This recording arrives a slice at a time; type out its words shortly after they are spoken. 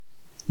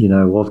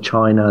of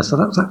China. So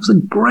that was a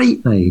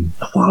great name,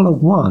 Huala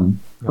One.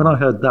 When I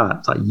heard that,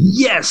 it's like,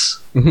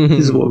 yes, this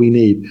is what we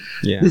need.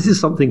 Yeah. This is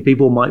something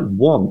people might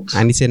want.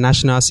 And it's a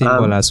national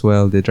symbol as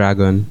well, the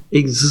dragon.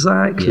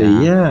 Exactly,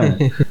 yeah.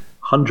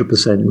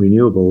 100%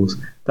 renewables.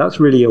 That's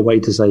really a way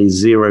to say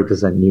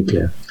 0%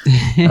 nuclear.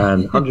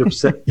 And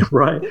 100%,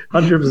 right,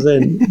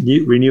 100%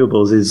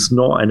 renewables is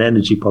not an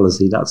energy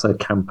policy. That's a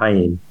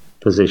campaign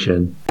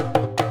position.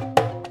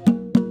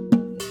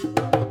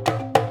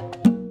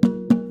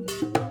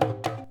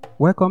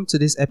 Welcome to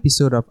this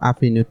episode of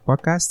AfriNut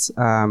Podcast.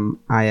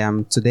 I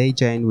am today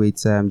joined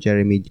with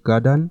Jeremy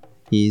Gordon.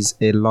 He's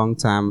a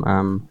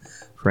long-time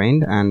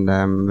friend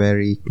and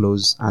very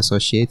close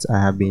associate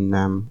I have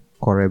been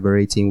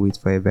collaborating with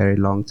for a very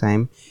long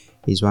time.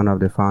 He's one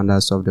of the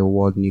founders of the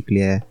World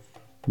Nuclear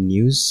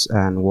News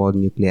and World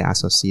Nuclear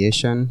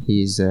Association.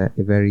 He's a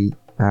very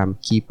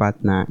key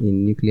partner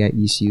in nuclear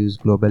issues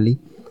globally.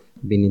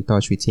 Been in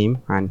touch with him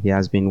and he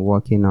has been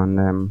working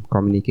on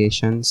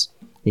communications.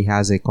 He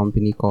has a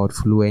company called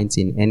Fluent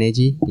in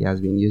Energy. He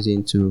has been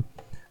using to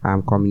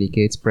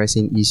communicate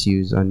pressing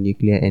issues on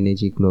nuclear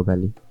energy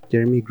globally.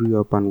 Jeremy grew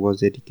up and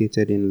was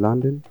educated in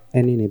London,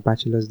 earning a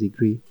bachelor's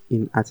degree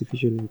in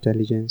artificial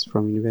intelligence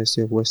from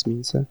University of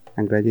Westminster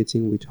and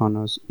graduating with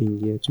honors in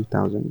year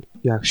 2000.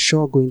 You are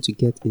sure going to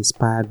get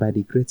inspired by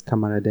the great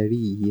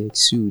camaraderie he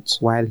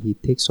exudes while he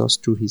takes us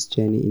through his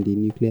journey in the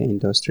nuclear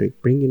industry,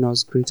 bringing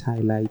us great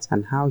highlights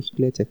and how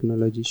nuclear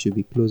technology should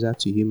be closer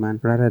to human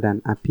rather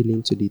than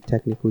appealing to the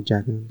technical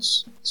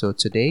jargons. So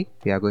today,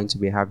 we are going to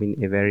be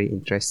having a very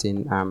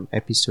interesting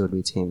episode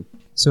with him.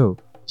 So,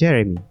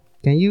 Jeremy,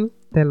 can you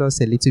tell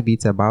us a little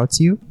bit about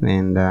you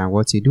and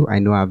what you do? I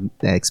know I've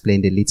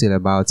explained a little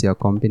about your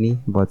company,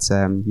 but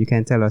you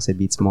can tell us a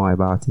bit more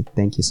about it.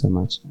 Thank you so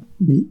much.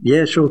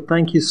 Yeah, sure.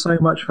 Thank you so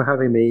much for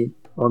having me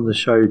on the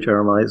show,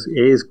 Jeremiah.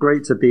 It is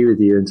great to be with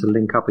you and to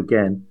link up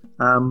again.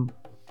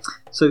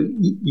 So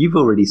you've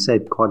already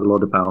said quite a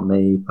lot about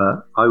me,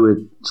 but I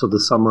would sort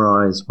of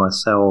summarize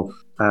myself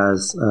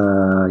as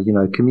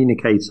a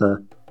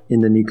communicator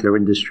in the nuclear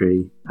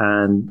industry.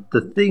 And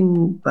the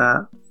thing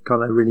that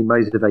kind of really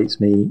motivates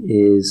me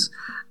is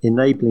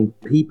enabling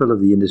people of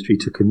the industry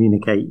to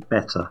communicate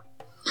better.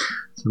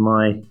 So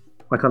my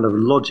kind of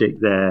logic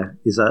there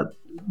is that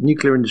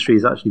nuclear industry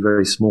is actually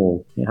very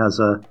small. It has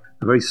a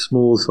very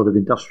small sort of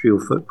industrial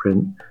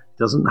footprint. It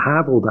doesn't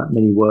have all that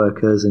many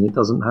workers and it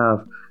doesn't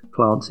have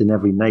plants in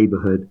every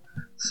neighborhood.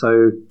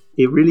 So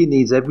it really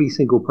needs every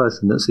single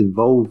person that's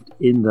involved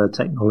in the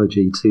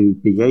technology to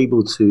be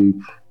able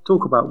to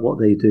talk about what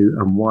they do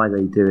and why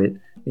they do it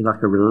in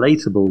like a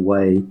relatable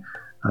way.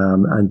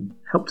 And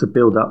help to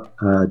build up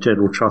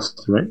general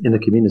trust in the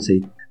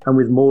community, and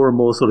with more and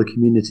more sort of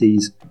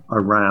communities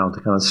around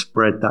to kind of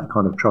spread that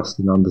kind of trust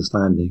and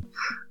understanding.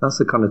 That's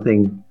the kind of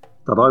thing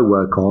that I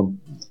work on.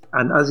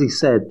 And as he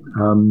said,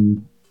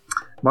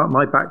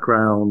 my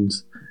background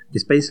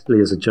is basically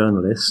as a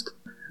journalist.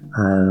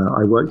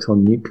 I worked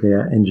on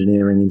Nuclear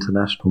Engineering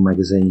International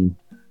magazine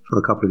for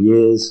a couple of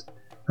years,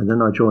 and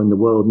then I joined the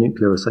World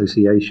Nuclear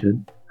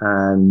Association,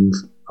 and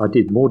I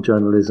did more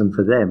journalism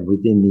for them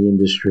within the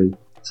industry.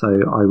 So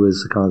I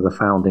was kind of the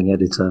founding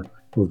editor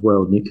of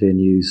World Nuclear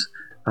News,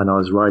 and I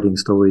was writing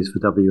stories for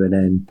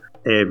WNN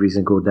every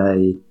single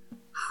day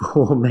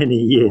for many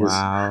years.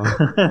 Wow.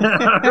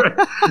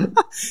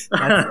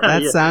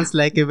 that sounds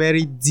like a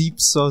very deep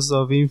source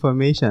of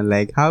information.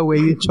 Like, how were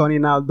you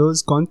churning out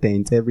those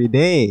content every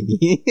day?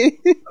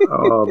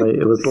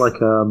 It was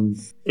like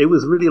it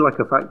was really like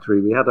a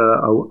factory. We had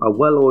a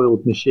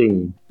well-oiled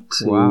machine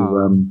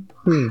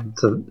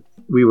to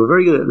we were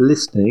very good at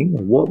listening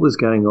at what was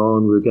going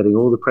on. We were getting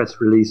all the press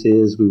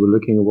releases. We were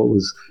looking at what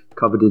was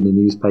covered in the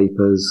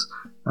newspapers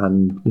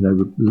and,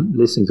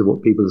 listening to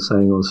what people are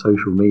saying on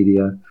social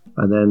media.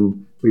 And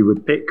then we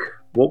would pick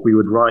what we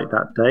would write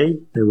that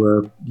day. There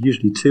were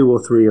usually 2 or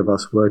 3 of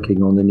us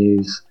working on the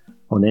news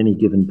on any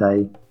given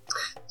day.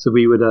 So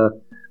we would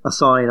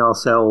assign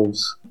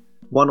ourselves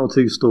 1 or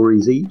 2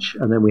 stories each,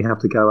 and then we have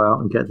to go out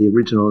and get the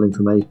original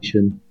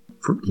information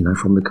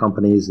from the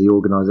companies, the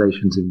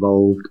organizations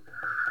involved,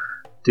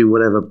 do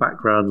whatever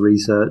background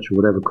research or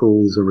whatever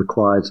calls are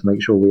required to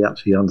make sure we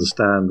actually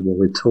understand what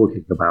we're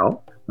talking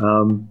about,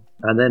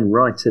 and then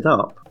write it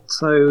up.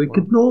 So we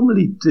could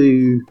normally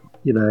do,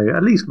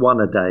 at least 1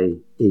 a day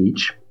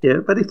each. Yeah,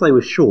 but if they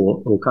were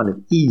short or kind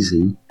of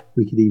easy,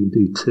 we could even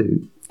do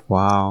 2.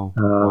 Wow.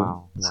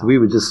 So we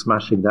were just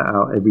smashing that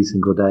out every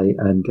single day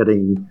and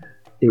getting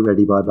it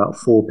ready by about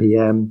 4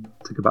 p.m.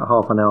 Took about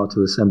half an hour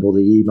to assemble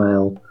the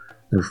email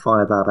and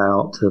fire that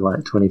out to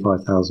like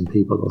 25,000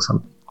 people or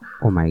something.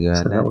 Oh my God.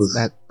 So that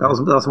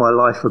was my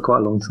life for quite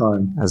a long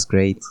time. That's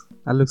great.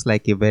 That looks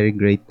like a very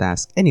great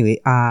task. Anyway,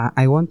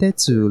 I wanted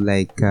to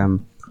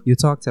you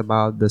talked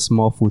about the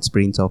small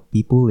footprint of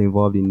people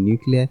involved in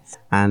nuclear,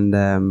 and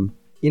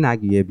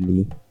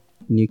inarguably,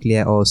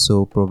 nuclear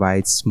also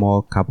provides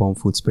small carbon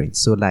footprint.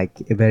 So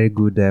like a very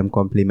good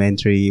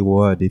complementary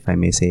word, if I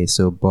may say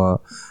so. But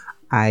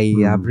I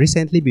have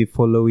recently been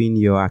following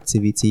your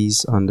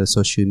activities on the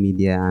social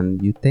media,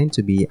 and you tend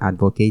to be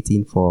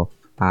advocating for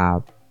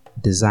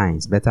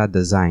designs, better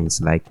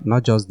designs, like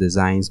not just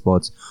designs,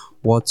 but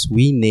what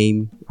we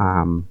name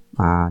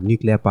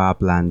nuclear power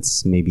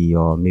plants, maybe,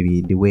 or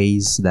maybe the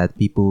ways that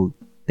people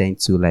tend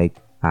to like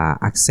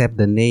accept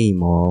the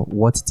name or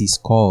what it is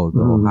called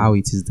or how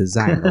it is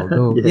designed.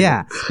 Although,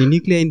 the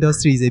nuclear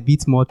industry is a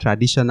bit more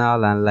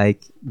traditional and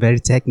like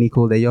very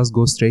technical. They just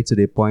go straight to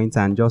the point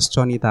and just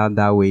churn it out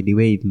that way, the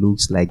way it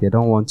looks. Like they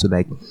don't want to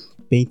like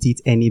paint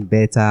it any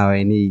better or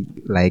any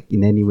like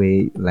in any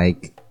way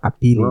like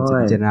appealing to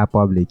the general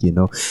public, you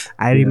know.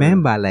 I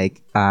remember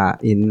like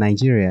in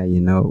Nigeria,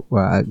 you know,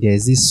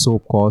 there's this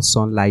soap called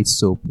Sunlight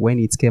soap. When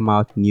it came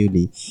out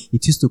newly,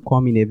 it used to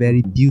come in a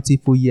very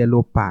beautiful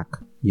yellow pack,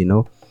 you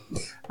know,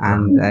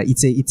 and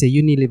it's a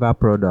Unilever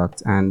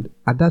product. And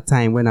at that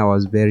time when I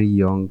was very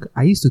young,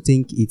 I used to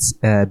think it's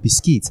a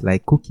biscuit,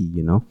 like cookie,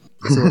 you know.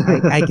 So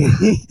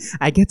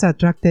I get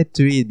attracted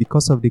to it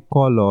because of the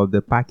color of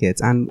the packet.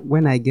 And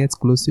when I get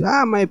close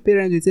to my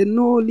parents will say,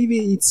 no, leave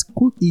it, it's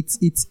cookie,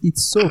 it's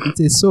soap,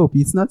 it's a soap,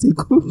 it's not a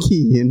cookie,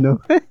 you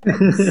know.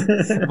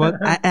 But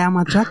I am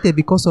attracted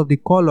because of the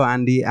color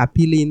and the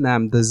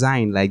appealing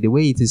design, like the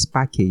way it is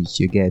packaged,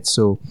 you get.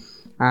 So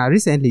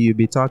recently you'll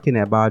be talking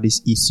about this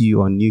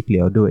issue on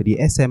nuclear, although the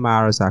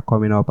SMRs are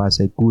coming up as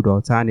a good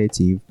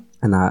alternative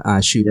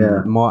and should be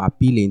more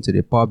appealing to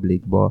the public.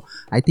 But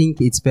I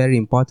think it's very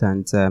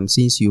important,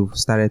 since you've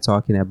started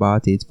talking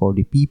about it, for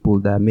the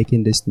people that are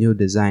making these new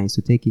designs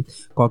to take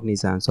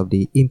cognizance of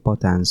the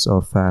importance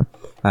of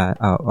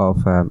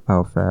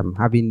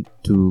having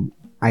to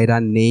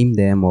either name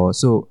them or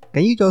so.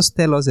 Can you just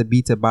tell us a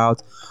bit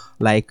about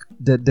like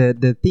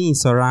the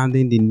things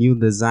surrounding the new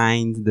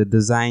designs, the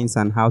designs,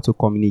 and how to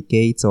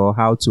communicate or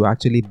how to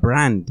actually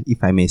brand,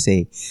 if I may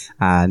say,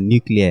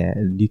 nuclear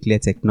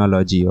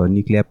technology or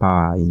nuclear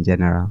power in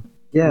general?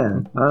 Yeah,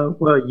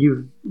 well,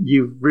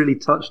 you've really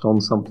touched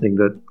on something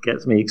that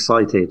gets me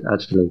excited,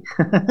 actually.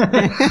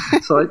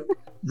 So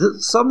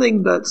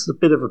something that's a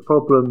bit of a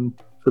problem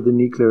for the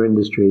nuclear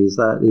industry is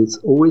that it's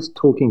always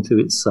talking to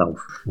itself.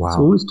 Wow. It's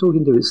always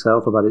talking to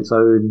itself about its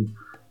own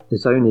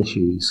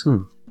issues.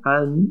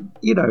 And,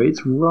 you know,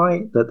 it's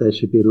right that there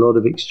should be a lot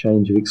of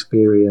exchange of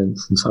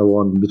experience and so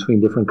on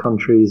between different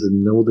countries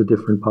and all the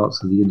different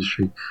parts of the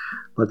industry.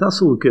 But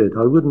that's all good.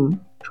 I wouldn't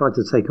try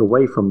to take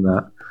away from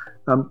that.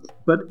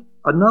 But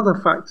another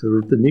factor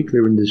of the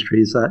nuclear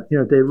industry is that, you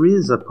know, there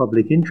is a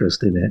public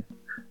interest in it.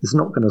 It's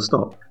not going to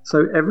stop.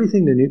 So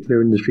everything the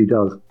nuclear industry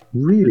does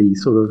really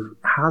sort of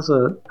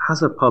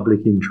has a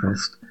public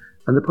interest.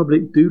 And the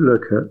public do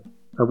look at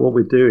what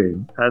we're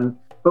doing.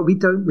 But we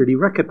don't really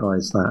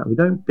recognize that. We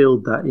don't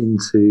build that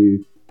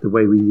into the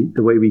way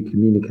we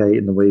communicate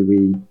and the way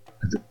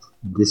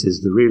this is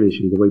the real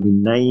issue, the way we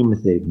name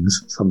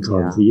things,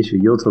 sometimes the issue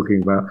you're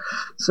talking about.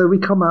 So we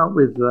come out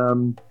with,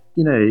 you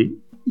know,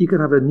 you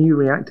could have a new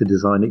reactor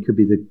design. It could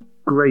be the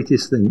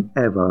greatest thing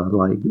ever,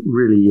 like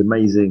really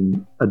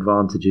amazing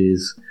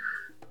advantages.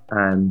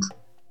 And,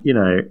 you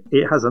know,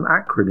 it has an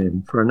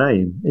acronym for a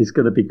name. It's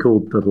going to be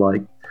called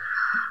the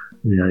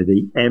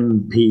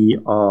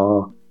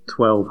MPR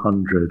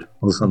 1200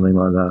 or something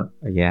like that.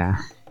 Yeah.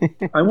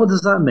 And what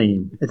does that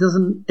mean? It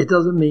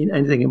doesn't mean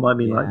anything. It might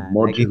mean like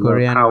modular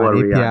Korean power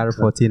APR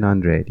reactor.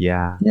 1400.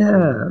 Yeah.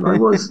 Yeah. Like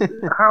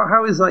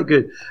how is that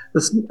good?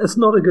 It's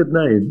not a good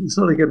name. It's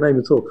not a good name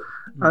at all.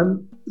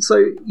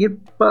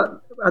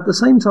 But at the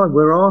same time,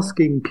 we're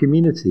asking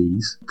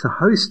communities to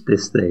host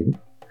this thing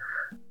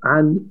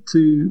and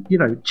to, you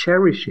know,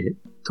 cherish it,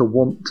 to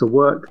want to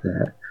work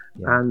there,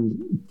 and,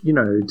 you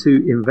know, to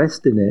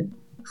invest in it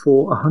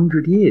for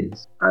 100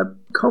 years.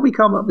 Can't we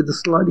come up with a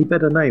slightly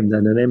better name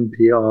than an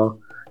MPR,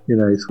 you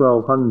know,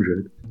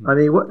 1200? I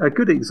mean, a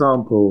good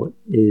example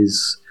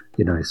is,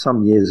 you know,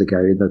 some years ago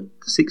in the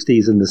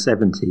 60s and the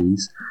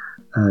 70s,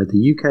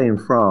 the UK and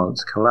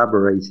France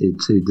collaborated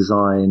to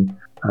design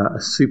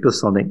a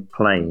supersonic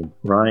plane,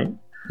 right?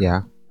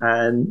 Yeah.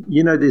 And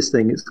you know this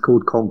thing, it's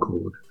called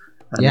Concorde.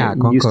 And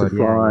it used to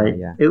fly.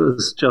 Yeah. It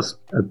was just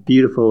a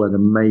beautiful and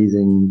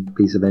amazing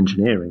piece of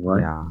engineering,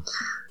 right? Yeah.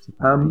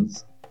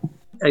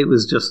 It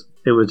was just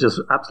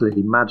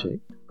absolutely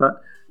magic.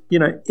 But, you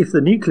know, if the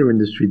nuclear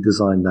industry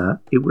designed that,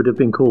 it would have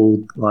been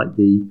called like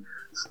the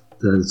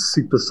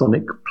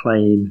Supersonic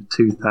Plane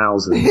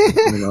 2000,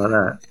 something like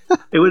that.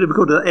 It would have been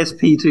called the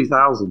SP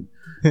 2000.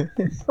 It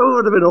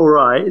would have been all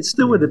right. It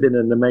still would have been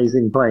an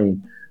amazing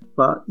plane.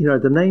 But, you know,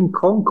 the name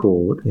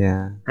Concorde,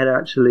 and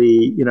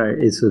actually, you know,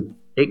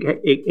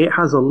 it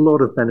has a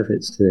lot of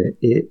benefits to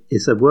it.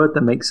 It's a word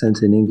that makes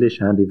sense in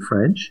English and in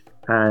French.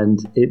 And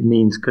it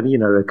means, you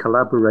know, a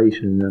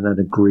collaboration and an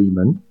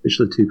agreement, which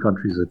the two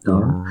countries have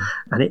done. Yeah.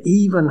 And it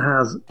even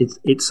has,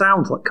 it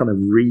sounds like kind of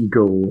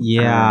regal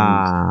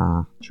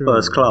and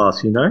first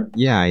class, you know?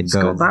 Yeah, it's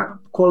got that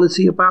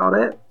quality about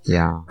it.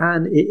 Yeah.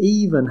 And it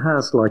even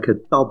has like a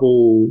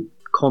double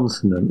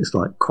consonant. It's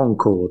like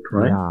Concorde,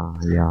 right?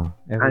 Yeah.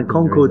 Everything and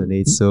Concorde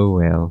resonates so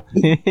well.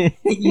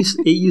 it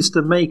used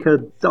to make a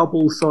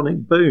double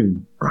sonic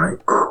boom, right?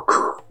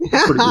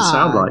 That's what it would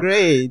sound like.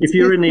 Great. If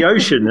you were in the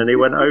ocean and it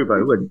went over,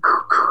 it went.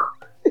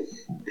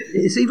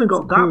 It's even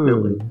got that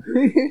built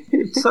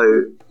in. So,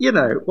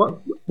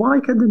 why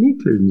can the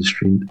nuclear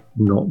industry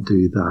not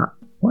do that?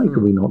 Why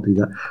can we not do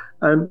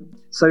that?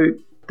 So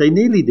they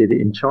nearly did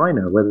it in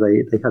China, where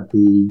they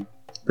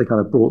kind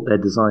of brought their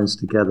designs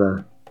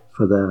together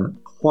for the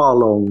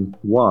Hualong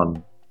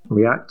 1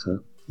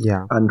 reactor.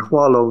 Yeah. And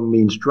Hualong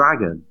means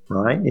dragon,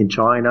 right? In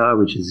China,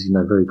 which is,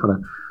 very kind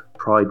of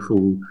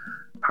prideful,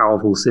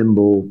 powerful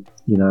symbol,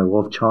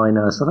 of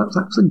China. So that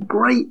was a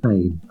great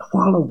name,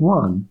 Hualong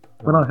 1.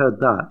 When I heard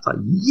that, it's like,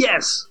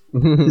 yes,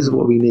 this is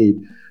what we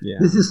need. Yeah.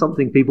 This is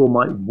something people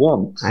might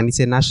want. And it's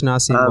a national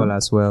symbol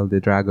as well, the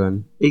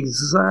dragon.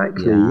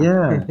 Exactly,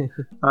 yeah.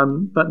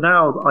 But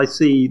now I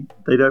see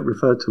they don't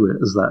refer to it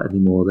as that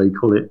anymore. They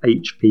call it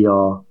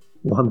HPR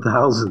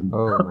 1000.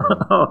 Oh,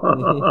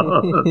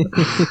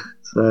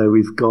 So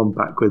we've gone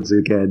backwards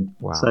again.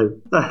 Wow. So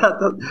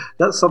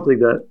that's something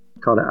that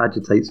kind of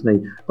agitates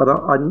me. But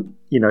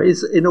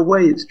it's in a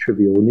way it's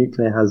trivial.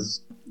 Nuclear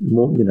has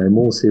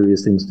more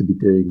serious things to be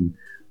doing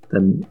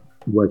than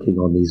working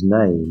on these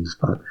names.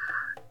 But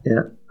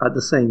at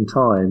the same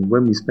time,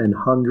 when we spend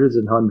hundreds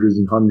and hundreds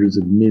and hundreds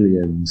of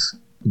millions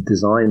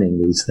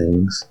designing these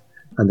things,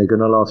 and they're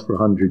going to last for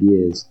 100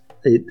 years,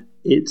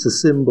 it's a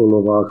symbol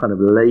of our kind of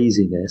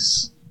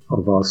laziness,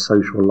 of our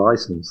social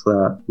license,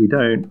 that we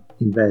don't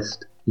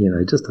invest,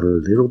 just a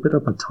little bit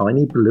of a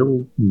tiny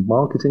little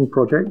marketing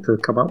project to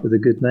come up with a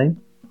good name.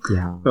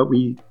 Yeah. But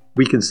we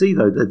can see,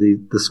 though, that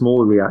the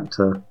small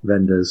reactor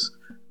vendors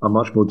are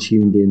much more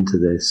tuned into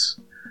this.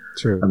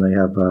 True. And they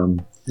have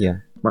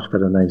much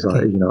better names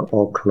like,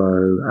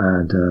 Oklo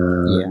and,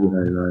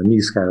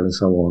 NuScale and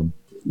so on.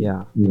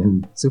 Yeah.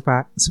 Mm-hmm.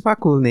 Super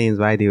cool names,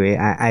 by the way.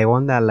 I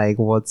wonder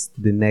what's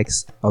the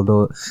next,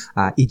 although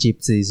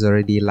Egypt is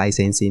already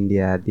licensing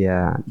their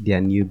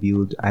new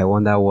build. I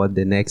wonder what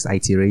the next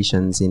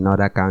iterations in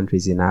other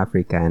countries in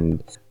Africa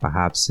and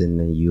perhaps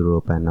in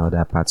Europe and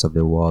other parts of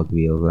the world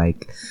will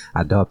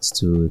adopt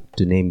to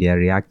name their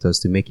reactors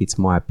to make it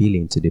more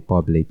appealing to the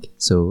public.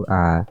 So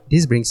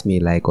this brings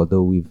me,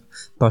 although we've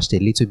touched a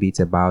little bit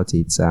about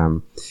it,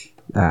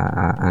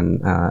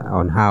 and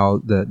on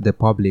how the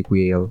public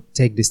will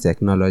take this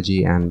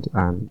technology and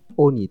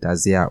own it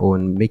as their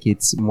own, make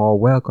it more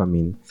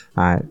welcoming.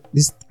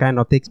 This kind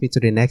of takes me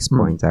to the next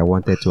point I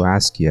wanted to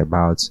ask you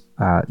about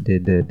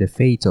the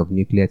fate of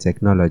nuclear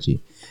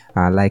technology.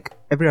 Like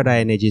every other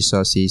energy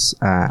sources,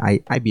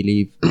 I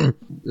believe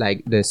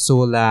like the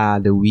solar,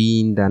 the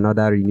wind, and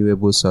other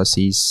renewable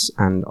sources,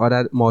 and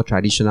other more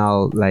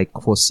traditional like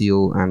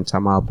fossil and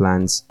thermal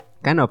plants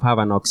kind of have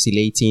an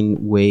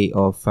oscillating way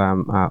of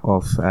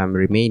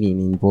remaining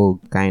in vogue,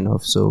 kind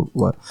of. So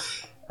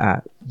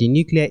the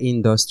nuclear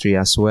industry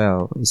as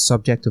well is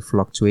subject to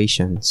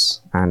fluctuations,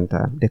 and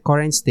the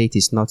current state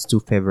is not too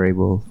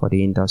favorable for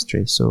the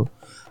industry. So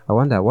I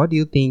wonder, what do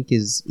you think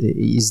is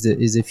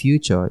the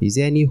future? Is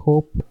there any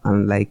hope?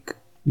 And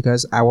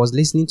because I was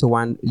listening to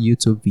one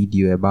YouTube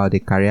video about the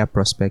career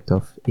prospect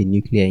of a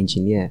nuclear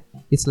engineer,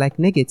 it's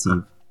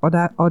negative.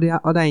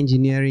 Other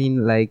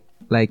engineering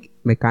like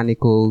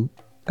mechanical,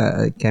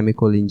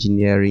 chemical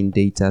engineering,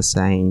 data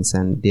science,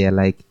 and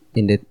they're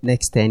in the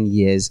next 10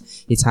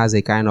 years, it has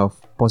a kind of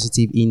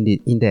positive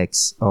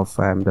index of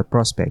the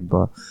prospect,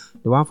 but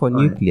the one for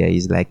nuclear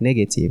is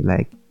negative.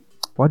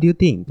 What do you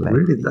think?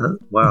 Really?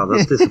 Wow,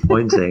 that's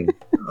disappointing.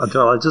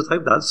 I just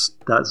hope that's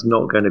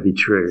not going to be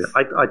true.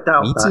 I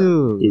doubt Me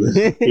too.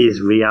 that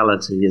is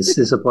reality. It's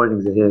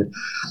disappointing to hear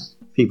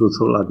people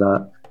talk like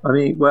that. I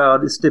mean, well,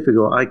 it's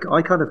difficult. I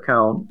kind of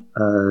count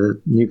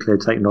nuclear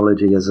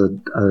technology as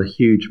a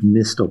huge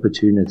missed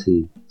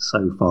opportunity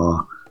so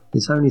far.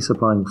 It's only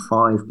supplying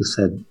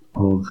 5%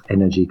 of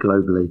energy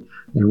globally.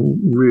 It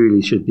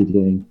really should be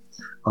doing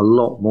a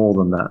lot more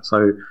than that.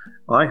 So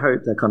I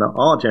hope that kind of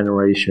our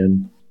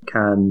generation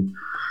can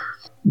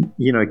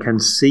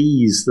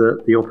seize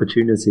the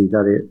opportunity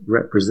that it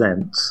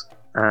represents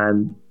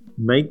and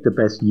make the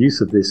best use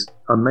of this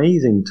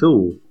amazing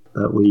tool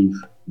that we've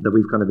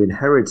kind of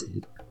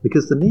inherited.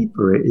 Because the need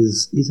for it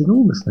is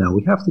enormous now.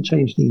 We have to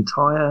change the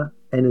entire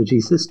energy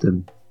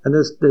system. And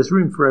there's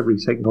room for every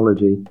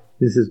technology.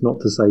 This is not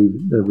to say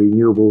the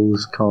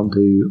renewables can't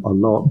do a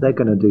lot. They're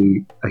going to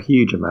do a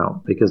huge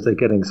amount because they're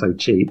getting so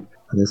cheap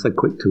and they're so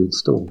quick to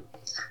install.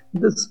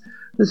 There's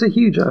a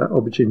huge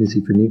opportunity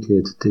for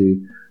nuclear to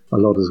do a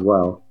lot as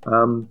well.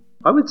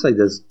 I would say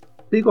there's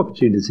big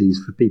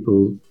opportunities for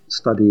people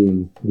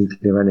studying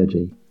nuclear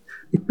energy.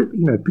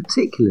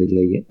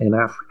 Particularly in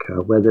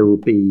Africa, where there will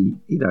be,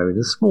 in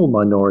a small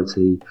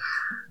minority,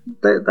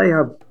 they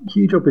have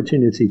huge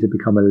opportunity to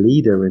become a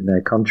leader in their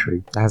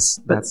country.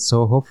 That's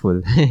so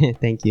hopeful.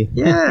 Thank you.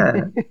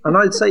 Yeah, and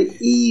I'd say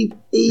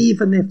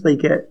even if they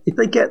get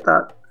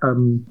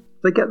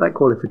that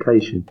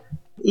qualification,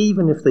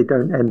 even if they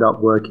don't end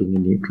up working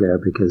in nuclear,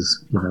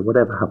 because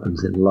whatever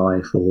happens in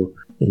life or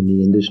in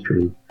the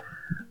industry,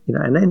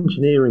 an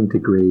engineering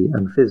degree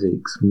and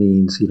physics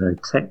means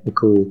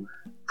technical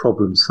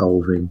problem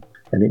solving,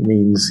 and it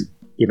means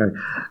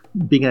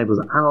being able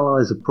to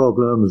analyze a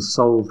problem and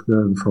solve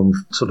them from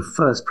sort of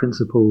first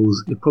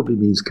principles. It probably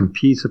means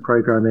computer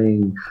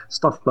programming,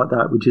 stuff like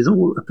that, which is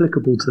all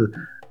applicable to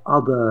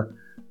other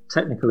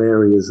technical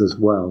areas as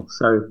well.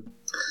 So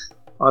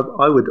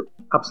I would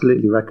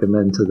absolutely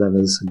recommend to them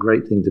as a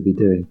great thing to be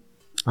doing.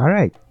 All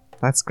right.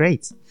 That's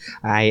great.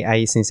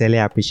 I sincerely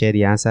appreciate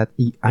the answer.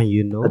 And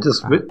I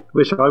just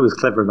wish I was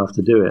clever enough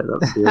to do it.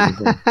 That's the only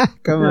thing.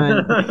 Come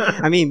on.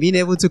 I mean, being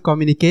able to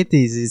communicate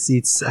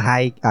it's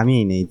high. I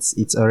mean,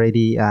 it's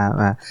already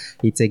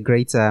it's a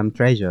great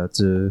treasure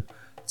to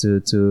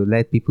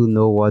let people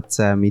know what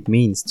it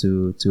means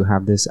to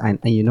have this. And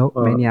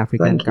many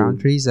African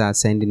countries are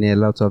sending a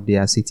lot of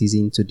their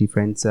citizens to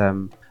different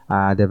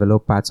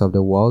developed parts of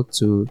the world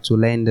to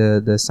learn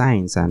the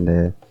science and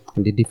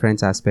the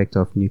different aspects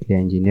of nuclear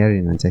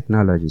engineering and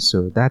technology.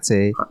 So that's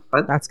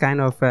kind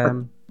of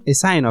a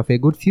sign of a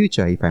good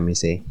future, if I may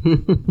say.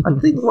 I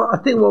think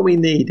what we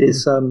need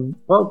is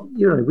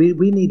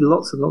we need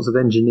lots and lots of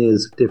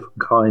engineers of different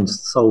kinds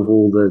to solve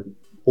all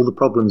the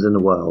problems in the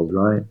world,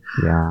 right?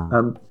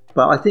 Yeah.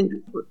 But I think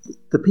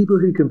the people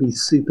who can be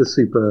super,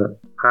 super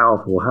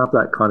powerful have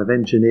that kind of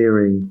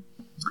engineering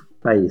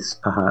base,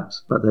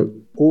 perhaps, but they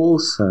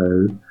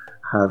also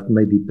have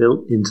maybe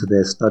built into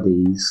their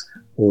studies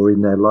or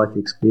in their life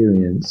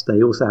experience,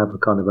 they also have a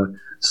kind of a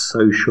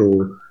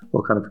social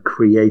or kind of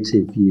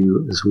creative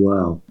view as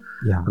well.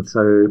 Yeah. And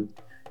so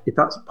if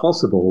that's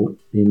possible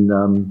in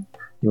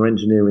your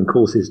engineering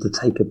courses to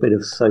take a bit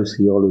of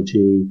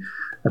sociology,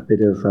 a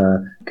bit of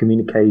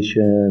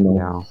communication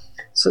or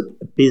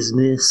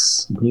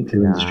business,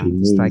 nuclear industry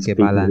needs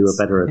people who are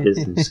better at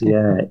business.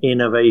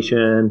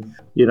 Innovation,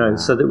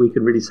 so that we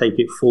can really take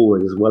it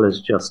forward as well as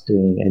just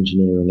doing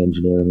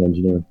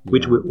engineering,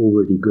 which we're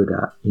already good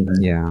at.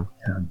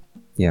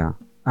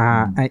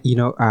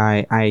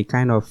 I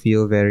kind of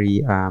feel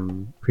very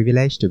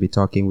privileged to be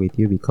talking with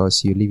you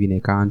because you live in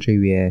a country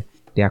where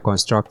they are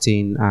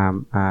constructing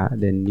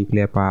the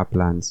nuclear power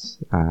plants.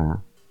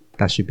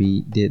 That should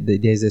be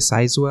there's the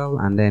Sizewell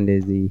and then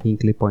there's the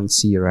Hinkley Point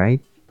C,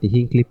 right? The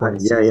Hinkley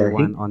Point C is the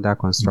one under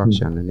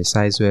construction, and the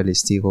Sizewell is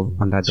still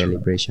under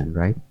deliberation,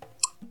 right?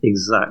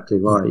 Exactly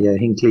right. Yeah,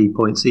 Hinkley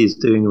Point C is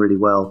doing really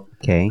well.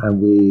 Okay.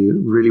 And we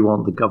really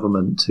want the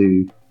government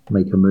to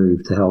make a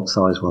move to help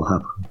Sizewell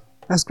happen.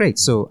 That's great.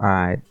 So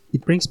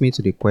it brings me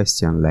to the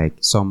question, like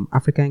some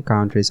African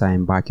countries are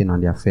embarking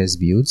on their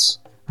first builds.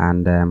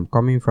 And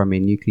coming from a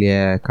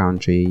nuclear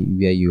country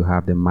where you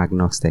have the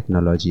Magnox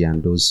technology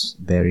and those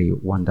very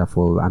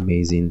wonderful,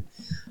 amazing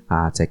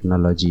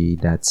technology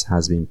that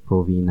has been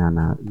proven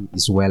and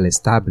is well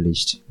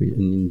established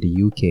in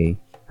the UK,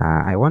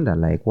 I wonder,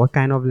 like, what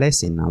kind of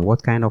lesson and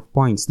what kind of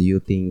points do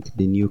you think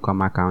the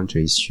newcomer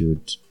countries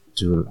should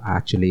to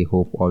actually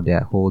hold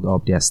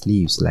up their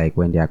sleeves, like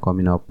when they are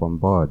coming up on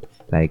board,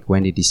 like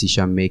when the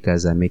decision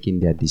makers are making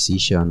their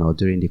decision or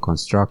during the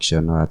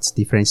construction or at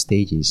different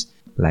stages?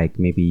 Like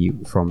maybe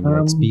from your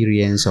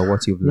experience or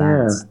what you've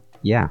learned.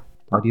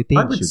 What do you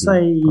think should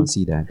be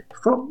considered?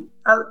 From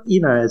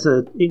as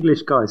an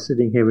English guy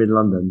sitting here in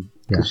London,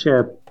 to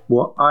share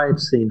what I've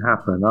seen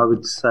happen, I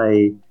would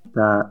say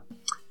that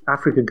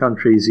African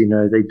countries,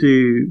 they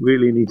do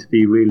really need to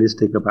be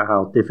realistic about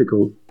how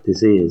difficult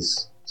this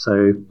is.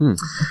 So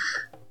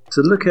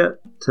to look at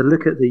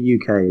the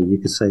UK, you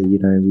could say,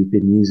 we've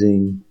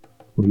been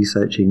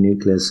researching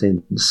nuclear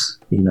since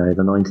the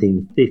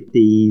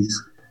 1950s.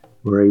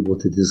 We're able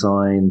to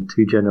design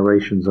 2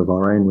 generations of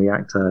our own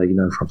reactor,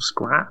 from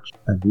scratch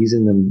and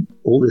using them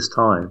all this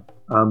time.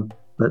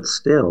 But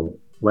still,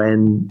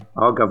 when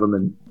our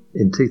government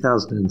in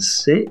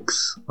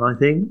 2006, I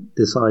think,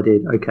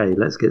 decided, okay,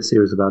 let's get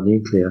serious about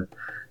nuclear,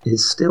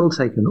 it's still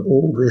taken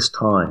all this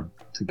time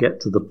to get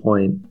to the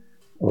point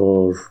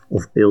of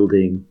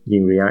building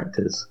new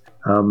reactors.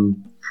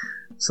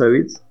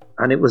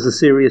 It was a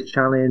serious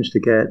challenge to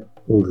get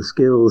all the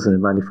skills and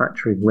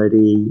manufacturing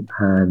ready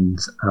and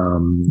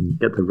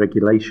get the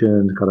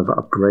regulations kind of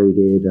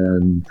upgraded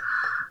and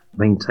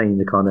maintain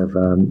the kind of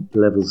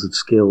levels of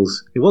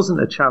skills. It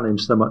wasn't a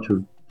challenge so much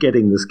of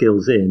getting the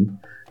skills in.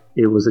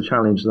 It was a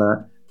challenge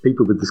that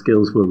people with the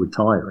skills were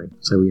retiring.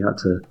 So we had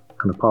to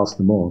kind of pass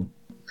them on.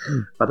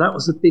 But that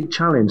was a big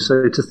challenge.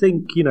 So to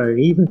think,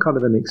 even kind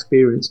of an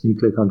experienced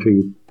nuclear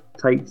country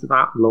takes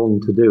that long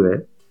to do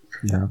it,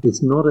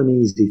 it's not an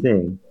easy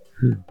thing.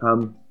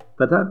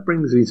 But that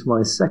brings me to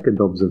my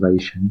second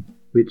observation,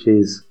 which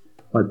is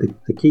like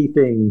the key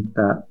thing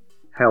that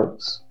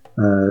helps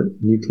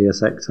nuclear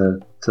sector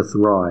to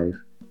thrive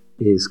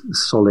is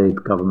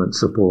solid government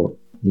support.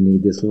 You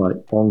need this like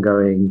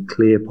ongoing,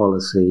 clear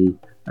policy,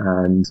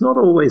 and it's not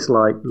always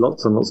like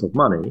lots and lots of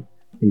money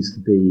needs to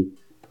be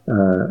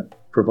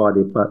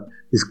provided, but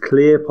this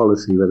clear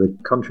policy where the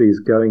country is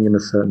going in a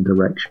certain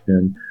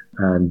direction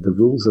and the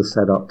rules are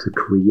set up to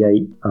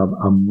create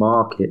a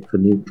market for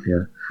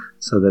nuclear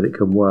so that it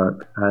can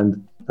work.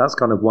 And that's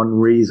kind of one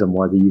reason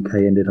why the UK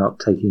ended up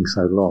taking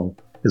so long,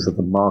 because of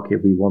the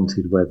market we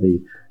wanted, where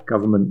the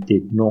government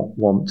did not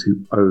want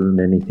to own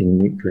anything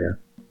nuclear.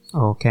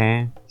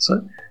 Okay.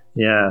 So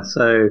Yeah,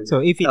 So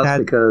if it that's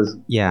had, because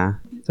yeah.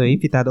 So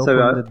if it had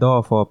opened the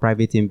door for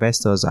private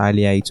investors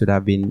earlier, it would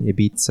have been a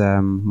bit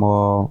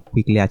more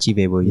quickly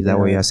achievable. Is that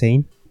what you're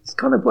saying? it's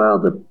kind of, well,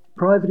 the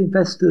private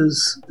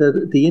investors,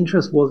 the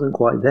interest wasn't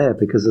quite there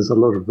because there's a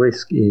lot of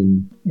risk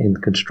in the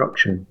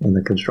construction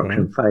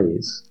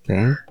phase.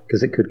 Okay.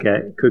 Because it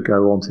could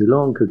go on too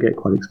long, could get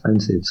quite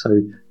expensive. So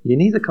you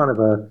need a kind of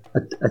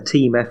a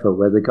team effort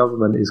where the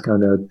government is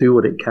going to do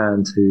what it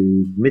can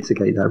to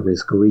mitigate that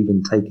risk or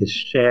even take a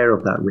share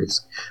of that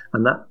risk.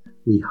 And that,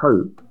 we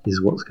hope, is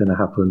what's going to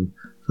happen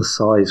for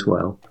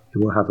Sizewell. It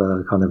will have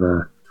a kind of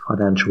a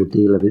financial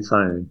deal of its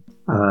own.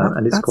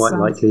 And it's quite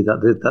likely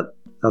that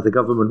the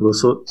government will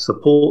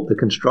support the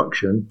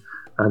construction,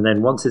 and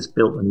then once it's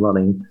built and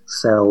running,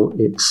 sell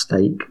its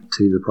stake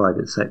to the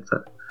private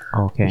sector.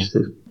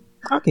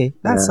 Okay,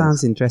 that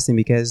sounds interesting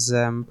because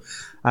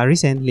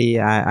recently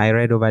I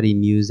read over the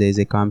news there's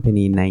a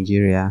company in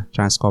Nigeria,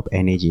 Transcorp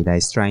Energy, that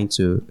is trying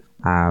to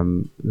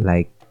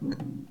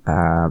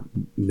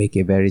make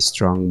a very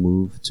strong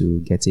move to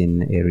get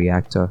in a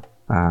reactor,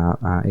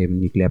 a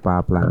nuclear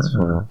power plant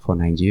for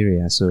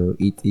Nigeria. So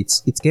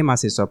it came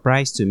as a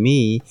surprise to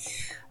me.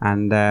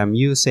 And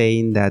you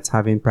saying that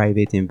having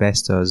private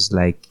investors,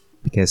 like,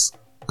 because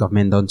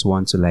government don't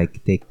want to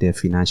take the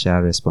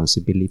financial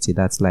responsibility,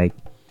 that's and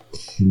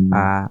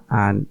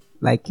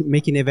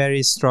making a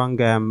very strong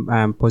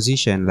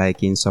position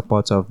in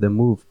support of the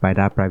move by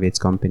that private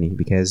company,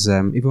 because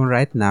even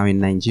right now in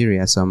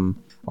Nigeria,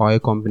 some oil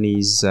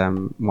companies,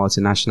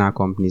 multinational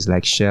companies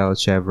like Shell,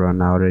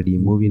 Chevron are already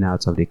moving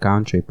out of the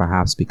country,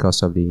 perhaps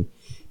because of the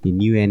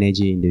new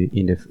energy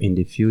in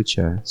the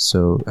future.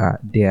 So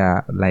they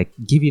are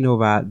giving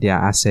over their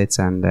assets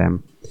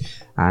and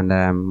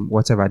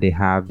whatever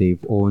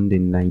they've owned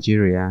in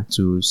Nigeria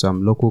to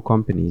some local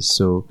companies.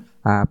 So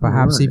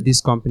perhaps if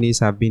these companies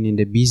have been in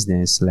the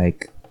business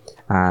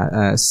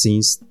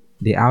since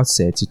the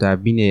outset, it would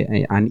have been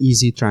an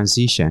easy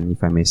transition,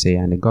 if I may say,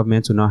 and the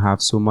government will not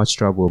have so much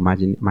trouble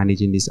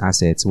managing these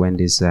assets when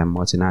these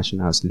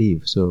multinationals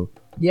leave. So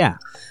yeah,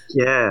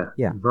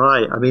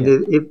 right. I mean,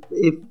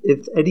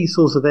 if any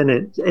source of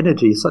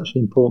energy is such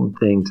an important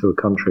thing to a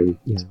country,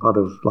 it's part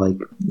of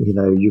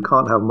you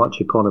can't have much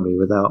economy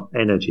without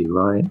energy,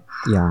 right?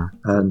 Yeah.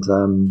 And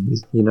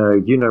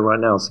right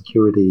now,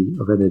 security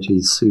of energy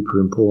is super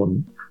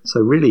important. So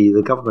really,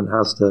 the government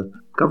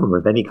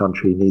of any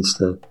country needs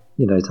to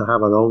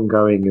have an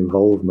ongoing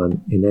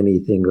involvement in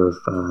anything of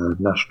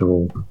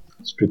national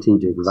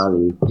strategic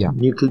value. Yeah.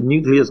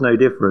 Nuclear is no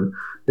different.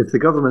 If the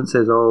government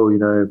says,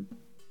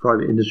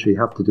 private industry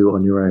have to do it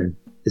on your own,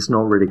 it's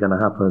not really going to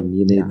happen.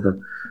 You need the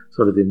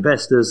sort of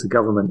investors, the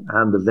government,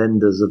 and the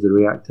vendors of the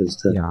reactors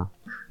to.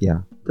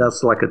 Yeah.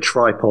 That's like a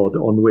tripod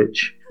on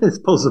which it's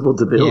possible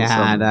to build.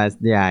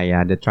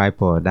 The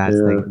tripod.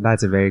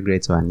 That's a very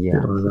great one.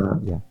 Yeah.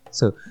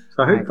 So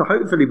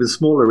hopefully with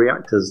smaller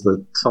reactors,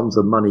 the sums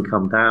of money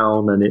come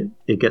down and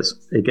it gets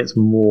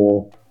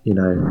more,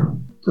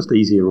 just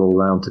easier all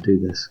around to do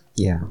this.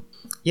 Yeah.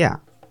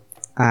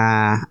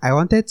 I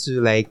wanted to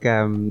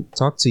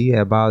talk to you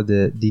about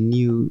the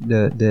new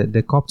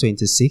the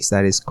COP26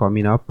 that is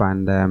coming up,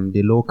 and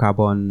the low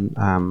carbon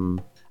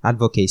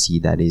advocacy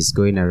that is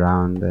going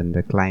around, and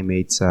the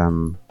climate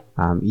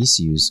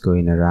issues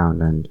going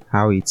around, and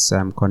how it's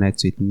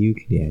connects with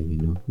nuclear.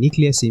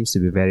 Nuclear seems to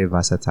be very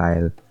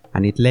versatile,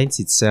 and it lends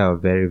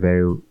itself very,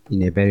 very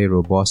in a very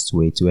robust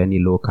way to any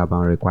low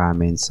carbon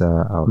requirements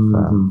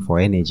for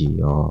energy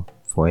or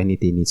for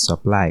anything it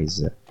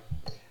supplies.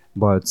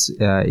 But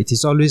it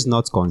is always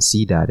not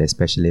considered,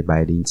 especially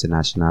by the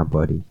international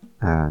body.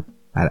 I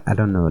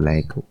don't know,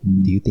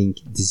 do you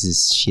think this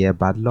is sheer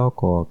bad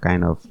luck or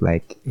kind of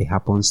a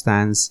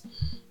happenstance?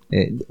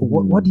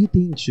 What do you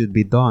think should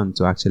be done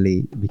to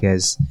actually,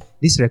 because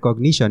this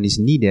recognition is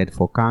needed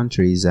for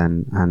countries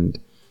and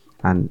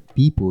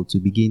people to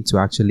begin to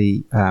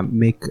actually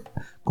make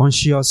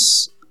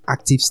conscious,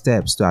 active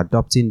steps to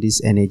adopting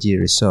this energy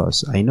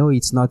resource. I know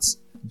it's not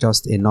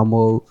just a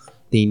normal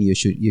thing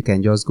you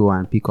can just go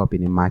and pick up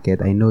in the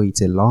market. I know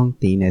it's a long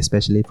thing,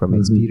 especially from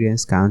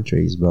experienced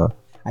countries, but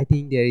I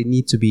think there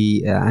need to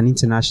be an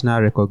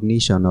international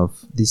recognition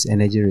of this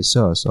energy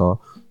resource, or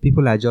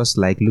people are just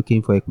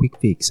looking for a quick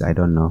fix. I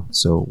don't know.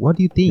 So what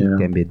do you think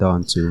can be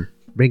done to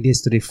bring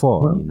this to the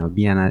fore?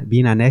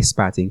 Being an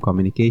expert in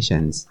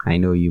communications, I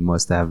know you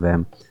must have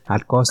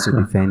had cause to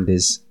defend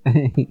this.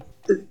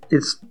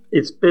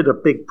 It's been a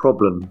big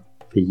problem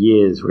for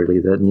years, really,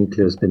 that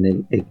nuclear has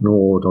been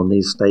ignored on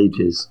these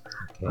stages.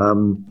 Okay.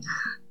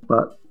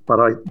 But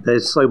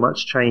there's so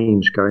much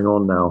change going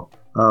on now.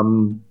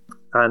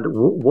 And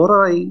what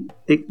I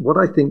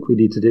think we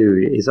need to do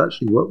is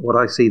actually what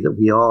I see that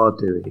we are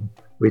doing,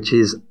 which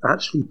is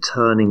actually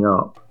turning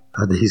up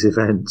at these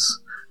events,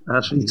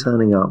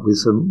 turning up with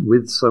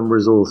some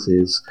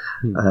resources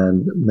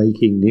and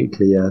making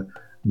nuclear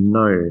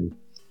known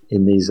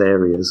in these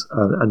areas.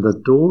 And the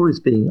door is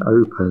being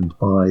opened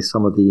by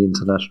some of the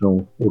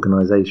international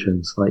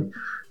organizations, like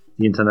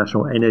the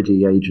International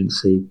Energy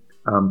Agency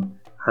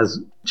has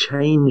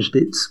changed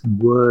its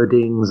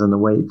wordings and the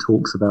way it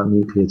talks about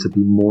nuclear to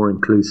be more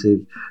inclusive.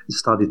 It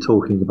started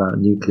talking about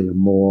nuclear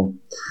more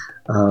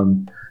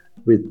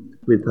with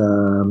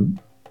the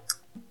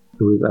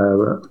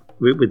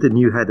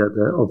new head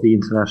of the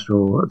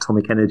International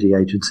Atomic Energy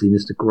Agency,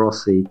 Mr.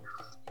 Grossi.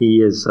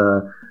 He is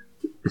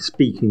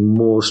speaking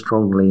more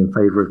strongly in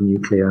favour of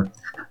nuclear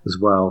as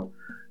well.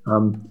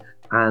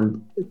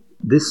 And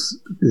this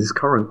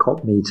current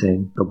COP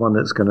meeting, the one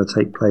that's going to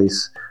take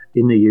place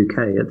in the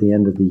UK at the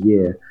end of the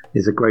year,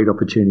 is a great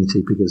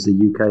opportunity because the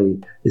UK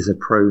is a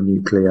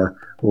pro-nuclear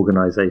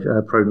organisation,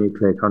 a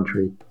pro-nuclear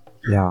country.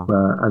 Yeah.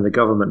 And the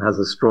government has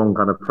a strong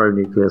kind of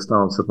pro-nuclear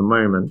stance at the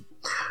moment.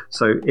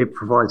 So it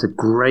provides a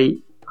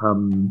great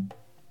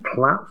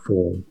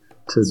platform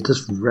to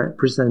just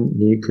represent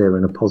nuclear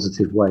in a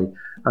positive way.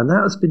 And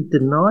that has been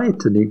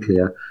denied to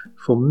nuclear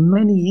for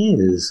many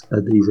years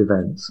at these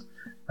events.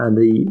 And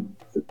the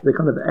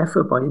kind of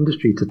effort by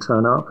industry to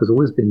turn up has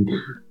always been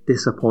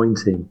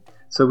disappointing.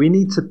 So we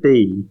need to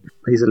be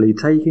basically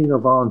taking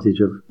advantage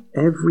of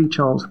every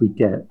chance we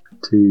get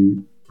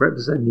to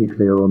represent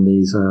nuclear on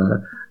these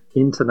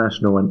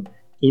international and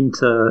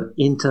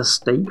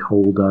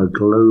inter-stakeholder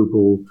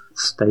global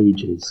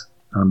stages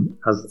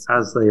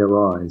as they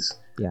arise.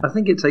 Yeah. I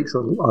think it takes a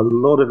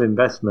lot of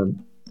investment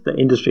that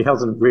industry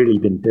hasn't really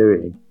been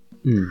doing.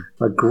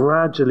 But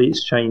gradually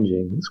it's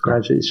changing. I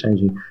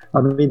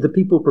mean, the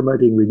people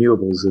promoting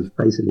renewables have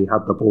basically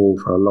had the ball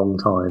for a long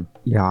time.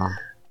 Yeah.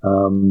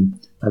 And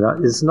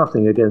it's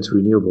nothing against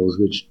renewables,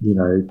 which,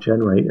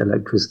 generate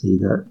electricity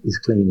that is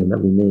clean and that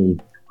we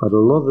need. But a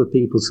lot of the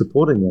people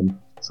supporting them,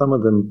 some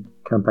of them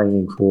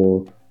campaigning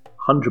for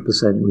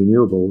 100%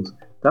 renewables,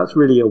 that's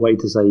really a way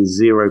to say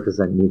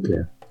 0%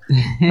 nuclear.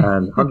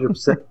 And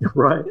 100%,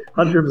 right?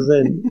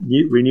 100%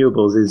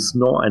 renewables is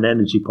not an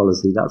energy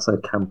policy. That's a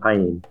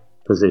campaign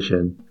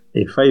position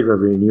in favor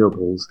of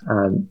renewables,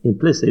 and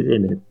implicit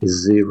in it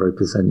is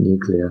 0%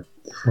 nuclear.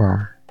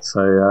 Wow.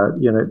 So,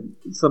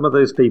 some of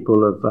those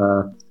people have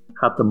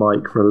had the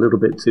mic for a little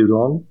bit too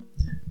long,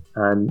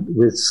 and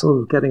we're sort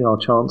of getting our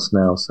chance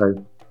now. So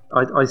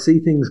I see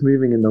things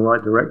moving in the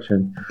right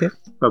direction, okay.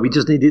 But we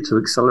just need it to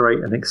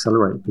accelerate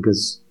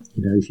because,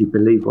 if you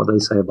believe what they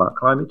say about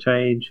climate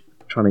change,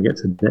 trying to get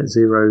to net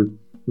zero,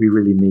 we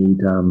really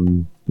need,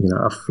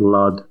 a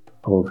flood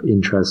of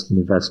interest and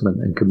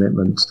investment and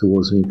commitments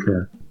towards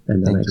nuclear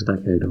in the next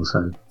decade or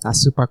so. That's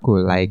super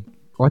cool. Like,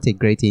 what a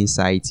great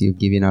insight you've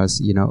given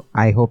us.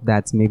 I hope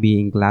that maybe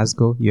in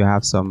Glasgow you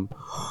have some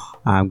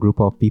group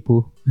of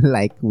people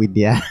like with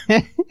their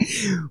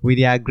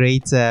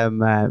great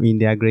in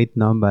their great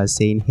numbers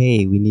saying,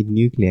 hey, we need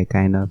nuclear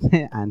kind of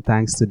and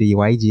thanks to the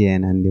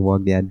YGN and the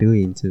work they are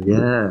doing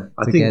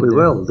I think we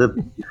will. The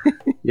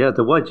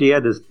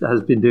YGN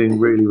has been doing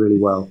really, really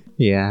well.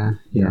 Yeah,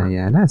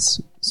 that's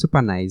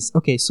super nice.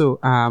 Okay, so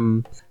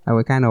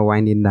we're kind of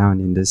winding down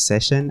in this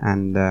session,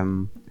 and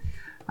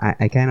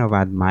I kind of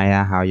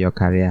admire how your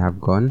career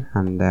have gone,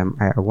 and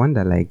I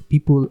wonder, like,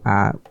 people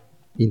are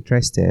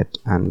interested,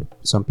 and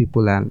some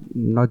people are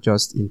not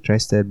just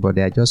interested, but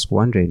they are just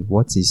wondering,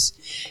 what is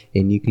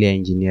a nuclear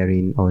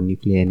engineering or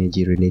nuclear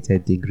energy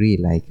related degree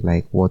like?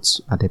 What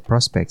are the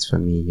prospects for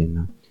me?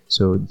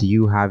 So do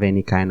you have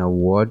any kind of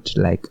word,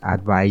 like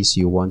advice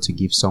you want to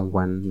give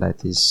someone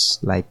that is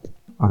like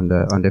on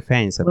the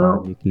fence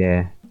about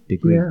nuclear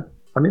degree? Yeah,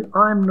 I mean,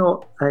 I'm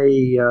not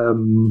a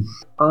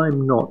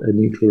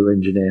nuclear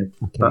engineer,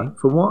 okay. But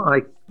from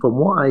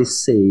what I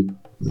see,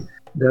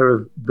 there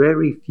are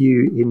very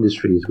few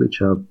industries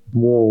which are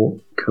more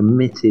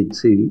committed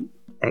to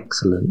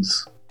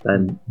excellence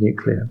than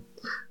nuclear.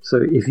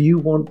 So if you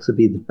want to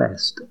be the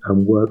best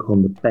and work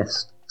on the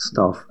best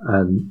stuff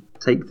and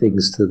take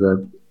things to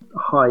the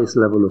highest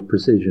level of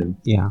precision,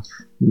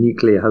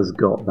 nuclear has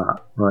got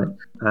that, right?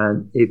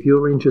 And if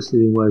you're interested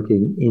in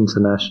working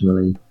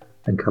internationally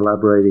and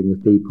collaborating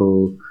with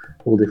people,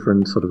 all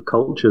different sort of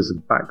cultures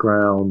and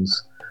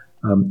backgrounds,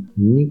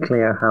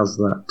 nuclear has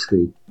that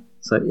too.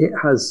 So it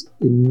has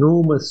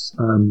enormous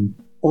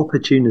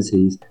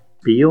opportunities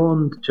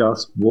beyond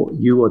just what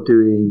you are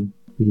doing,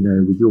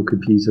 with your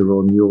computer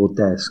on your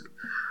desk.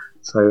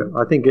 So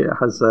I think it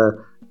has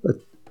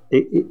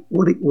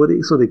what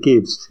it sort of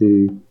gives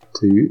to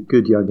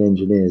good young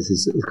engineers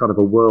is kind of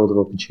a world of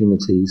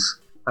opportunities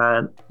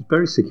and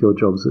very secure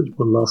jobs that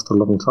will last a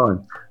long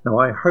time. Now,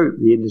 I hope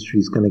the industry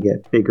is going to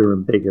get bigger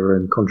and bigger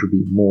and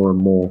contribute more and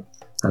more.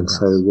 And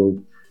so we'll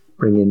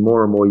bring in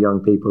more and more young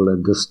people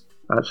and just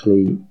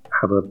actually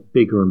have a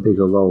bigger and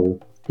bigger role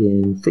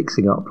in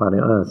fixing up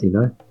planet Earth,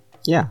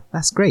 Yeah,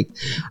 that's great.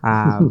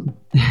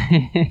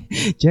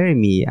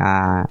 Jeremy,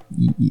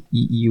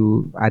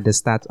 you at the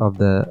start of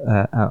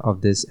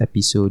of this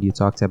episode, you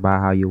talked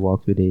about how you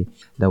worked with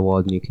the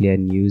World Nuclear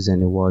News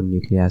and the World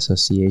Nuclear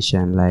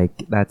Association.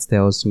 Like, that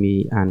tells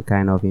me and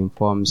kind of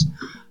informs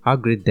how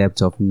great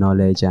depth of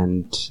knowledge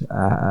and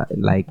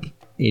like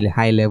a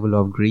high level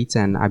of grit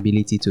and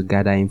ability to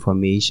gather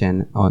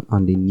information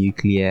on the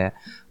nuclear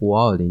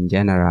world in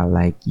general.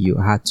 Like, you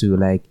had to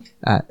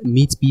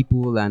meet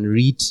people and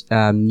read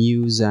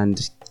news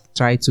and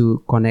try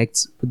to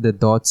connect the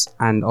dots.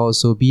 And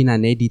also being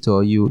an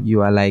editor,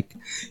 you are like,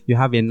 you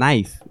have a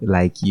knife,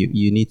 like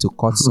you need to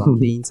cut some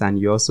things, and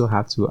you also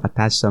have to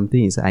attach some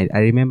things. I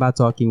remember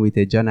talking with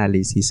a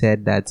journalist. He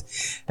said that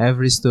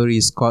every story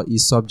is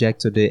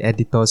subject to the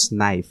editor's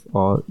knife,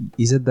 or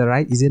is it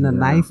a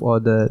knife or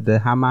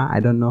the hammer? I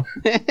don't know.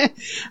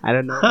 I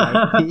don't know.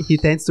 Like, he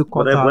tends to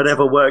cut out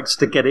whatever works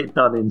to get it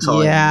done in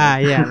time.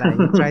 Yeah.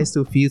 Like, he tries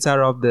to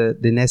filter up the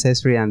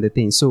necessary and the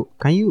things. So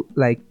can you,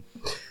 like,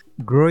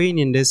 growing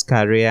in this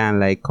career and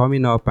like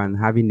coming up and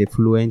having the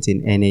Fluent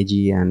in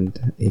Energy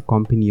and a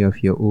company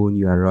of your own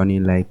you are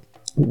running, like,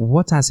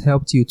 what has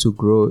helped you to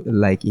grow,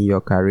 like, in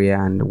your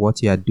career and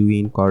what you are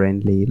doing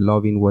currently,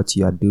 loving what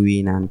you are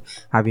doing and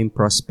having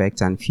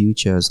prospects and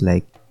futures?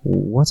 Like,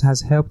 what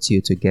has helped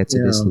you to get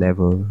to this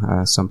level?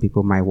 Some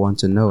people might want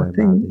to know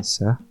about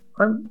this.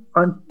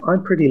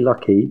 I'm pretty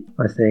lucky,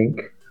 I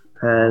think,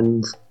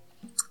 and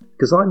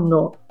because I'm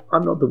not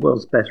the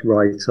world's best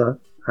writer,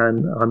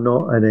 and I'm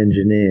not an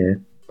engineer,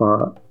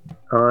 but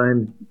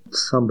I'm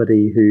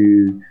somebody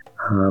who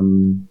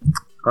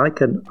I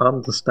can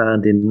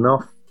understand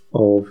enough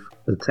of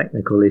the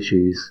technical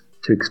issues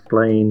to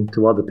explain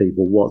to other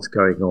people what's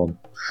going on.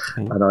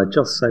 Okay. And I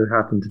just so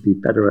happen to be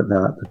better at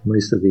that than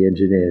most of the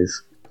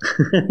engineers.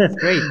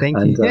 Great, thank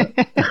you.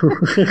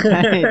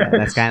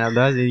 That's kind of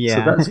does it,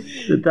 yeah.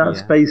 So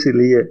that's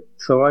basically it.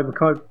 So I'm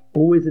kind of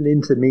always an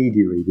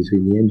intermediary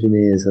between the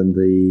engineers and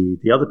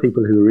the other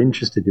people who are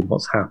interested in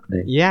what's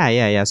happening.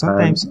 Yeah.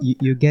 Sometimes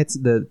you get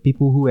the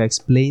people who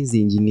explains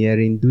the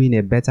engineering doing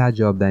a better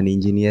job than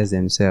engineers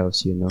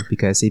themselves, you know,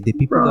 because if the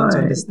people don't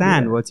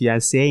understand what you are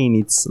saying,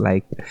 it's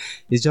like,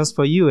 it's just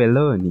for you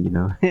alone, you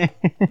know.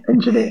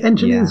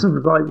 Engineers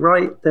are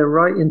like they're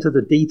right into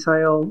the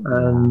detail,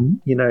 and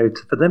you know,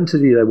 for them to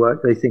do their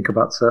work, they think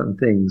about certain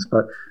things,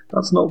 but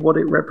that's not what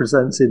it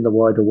represents in the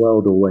wider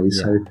world always.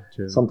 So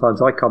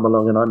sometimes I come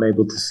along and I'm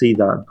able to see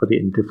that and put it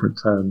in different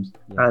terms.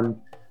 And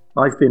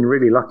I've been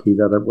really lucky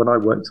that when I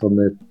worked on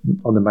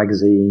the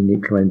magazine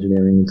Nuclear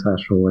Engineering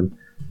International and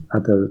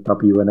at the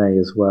WNA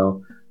as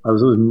well, I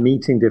was always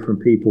meeting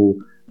different people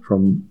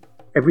from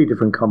every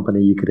different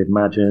company you could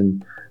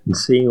imagine and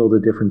seeing all the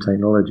different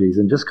technologies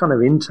and just kind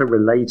of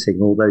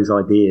interrelating all those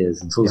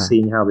ideas and sort of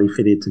seeing how they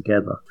fitted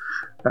together.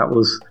 That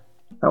was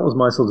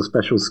my sort of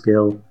special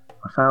skill.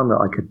 I found that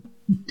I could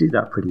do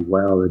that pretty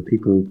well, and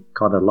people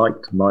kind of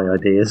liked my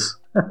ideas.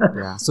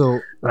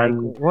 So, like,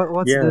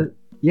 what's the?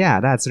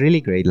 Yeah, that's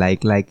really great.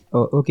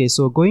 Okay.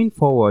 So going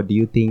forward, do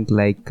you think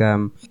like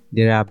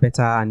there are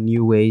better and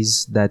new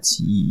ways that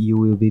you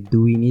will be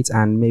doing it,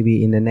 and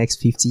maybe in the next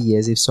 50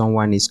 years, if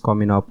someone is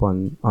coming up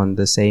on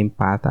the same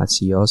path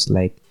as yours,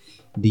 like,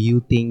 do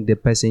you think the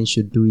person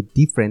should do it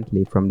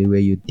differently from the way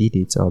you did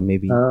it, or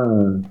maybe?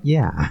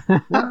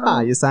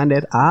 You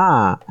sounded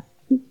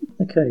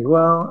Okay,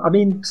 well, I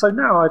mean, so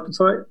now I've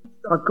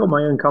got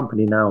my own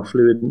company now,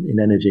 Fluent in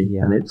Energy,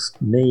 and it's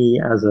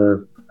me as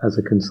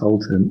a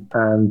consultant,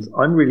 and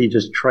I'm really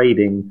just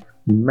trading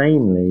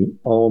mainly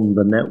on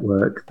the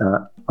network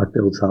that I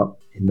built up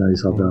in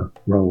those other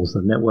roles,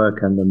 the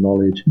network and the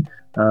knowledge.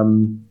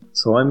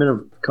 So I'm in a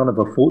kind of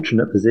a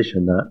fortunate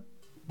position that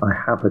I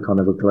have a kind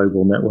of a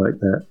global network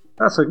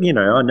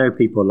I know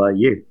people like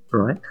you,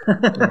 right?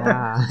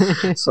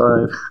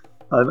 So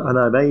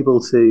I'm able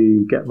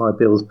to get my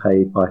bills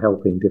paid by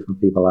helping different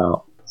people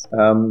out.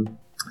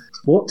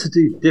 What to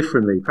do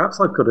differently? Perhaps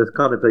I've got a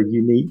kind of a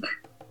unique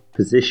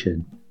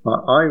position,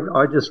 but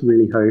I just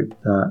really hope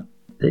that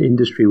the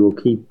industry will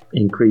keep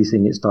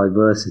increasing its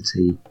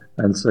diversity,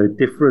 and so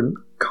different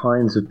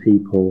kinds of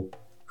people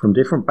from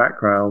different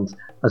backgrounds,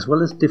 as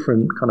well as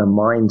different kind of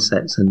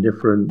mindsets and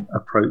different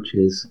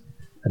approaches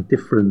and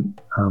different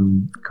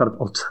kind of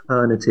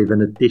alternative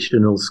and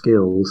additional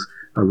skills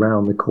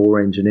around the core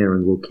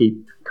engineering will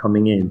keep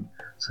coming in.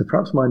 So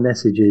perhaps my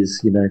message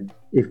is,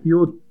 if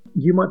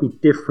you might be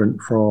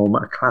different from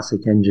a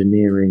classic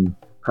engineering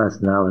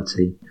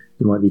personality,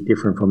 you might be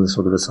different from a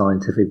sort of a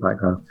scientific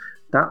background.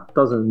 That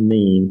doesn't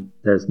mean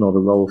there's not a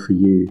role for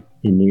you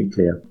in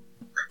nuclear.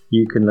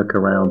 You can look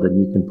around and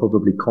you can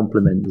probably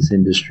complement this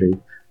industry,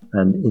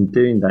 and in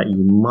doing that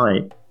you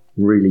might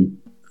really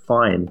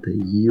find that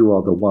you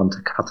are the one to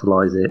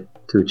catalyze it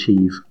to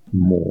achieve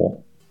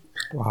more.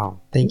 Wow.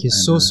 Thank you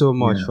so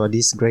much for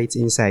this great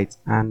insight.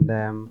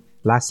 And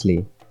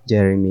lastly,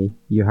 Jeremy,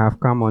 you have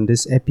come on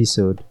this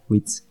episode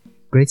with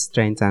great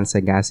strength and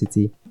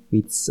sagacity,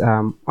 with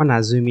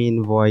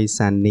unassuming voice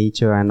and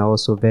nature, and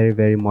also very,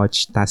 very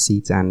much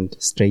tacit and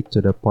straight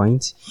to the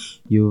point.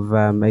 You've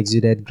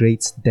exuded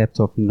great depth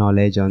of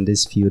knowledge on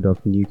this field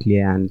of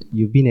nuclear, and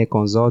you've been a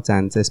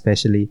consultant,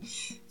 especially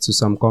to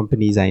some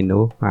companies I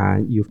know.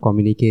 You've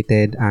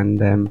communicated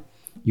and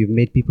you've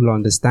made people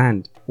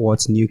understand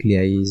what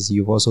nuclear is.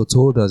 You've also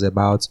told us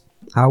about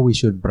how we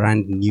should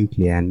brand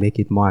nuclear and make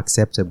it more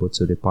acceptable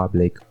to the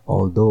public,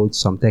 although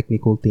some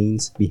technical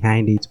things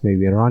behind it may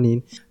be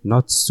running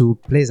not too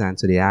pleasant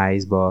to the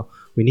eyes, but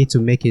we need to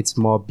make it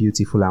more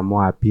beautiful and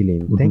more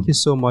appealing. Mm-hmm. Thank you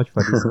so much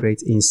for this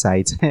great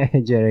insight,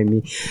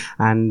 Jeremy.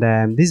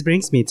 And this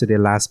brings me to the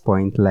last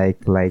point,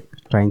 like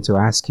trying to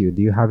ask you,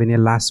 do you have any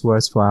last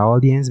words for our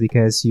audience?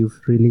 Because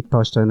you've really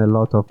touched on a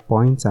lot of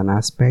points and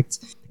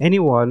aspects.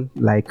 Anyone,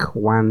 like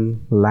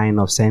one line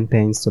of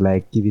sentence to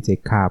like give it a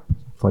cap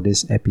for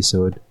this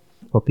episode,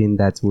 hoping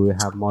that we will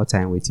have more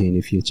time with you in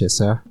the future,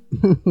 sir.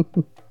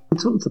 We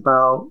talked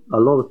about a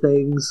lot of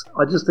things.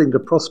 I just think the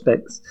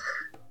prospects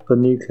for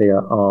nuclear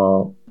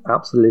are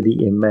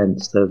absolutely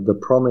immense. The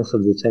promise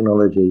of the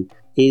technology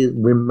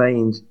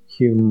remains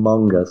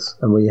humongous,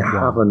 and we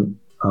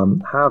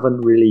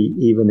haven't really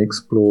even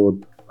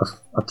explored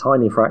a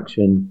tiny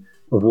fraction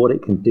of what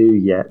it can do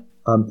yet.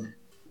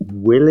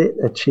 Will it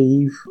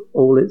achieve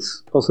all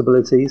its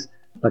possibilities?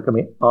 I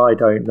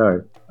don't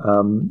know.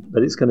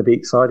 But it's going to be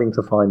exciting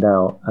to find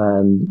out.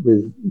 And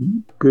with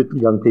good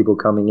young people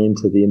coming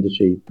into the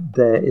industry,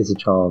 there is a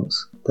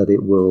chance that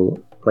it will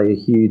play a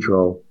huge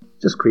role.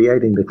 Just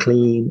creating the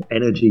clean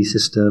energy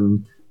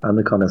system and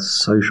the kind of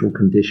social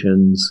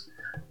conditions,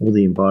 all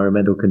the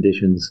environmental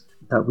conditions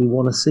that we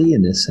want to see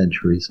in this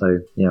century. So,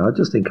 I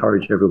just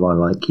encourage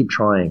everyone, keep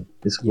trying.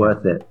 It's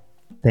worth it.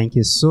 Thank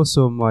you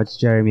so much,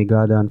 Jeremy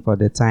Gordon, for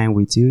the time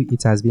with you.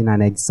 It has been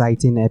an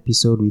exciting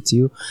episode with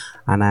you,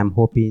 and I'm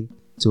hoping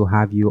to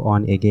have you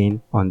on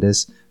again on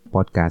this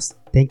podcast.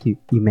 Thank you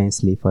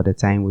immensely for the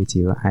time with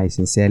you. I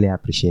sincerely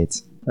appreciate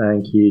it.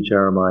 Thank you,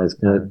 Jeremiah. It's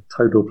been a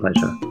total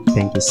pleasure.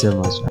 Thank you so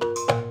much.